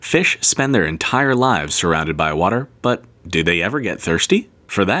Fish spend their entire lives surrounded by water, but do they ever get thirsty?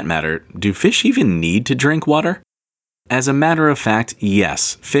 For that matter, do fish even need to drink water? As a matter of fact,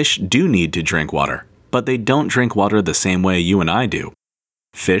 yes, fish do need to drink water, but they don't drink water the same way you and I do.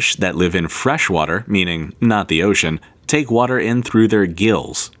 Fish that live in fresh water, meaning not the ocean, take water in through their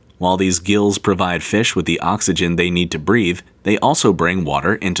gills. While these gills provide fish with the oxygen they need to breathe, they also bring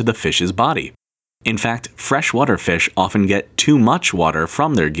water into the fish's body. In fact, freshwater fish often get too much water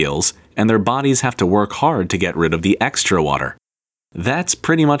from their gills, and their bodies have to work hard to get rid of the extra water. That's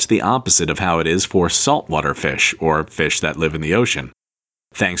pretty much the opposite of how it is for saltwater fish, or fish that live in the ocean.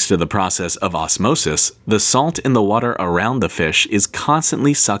 Thanks to the process of osmosis, the salt in the water around the fish is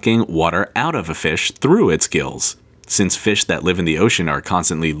constantly sucking water out of a fish through its gills. Since fish that live in the ocean are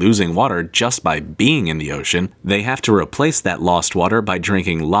constantly losing water just by being in the ocean, they have to replace that lost water by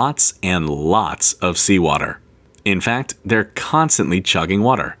drinking lots and lots of seawater. In fact, they're constantly chugging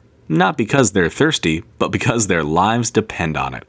water. Not because they're thirsty, but because their lives depend on it.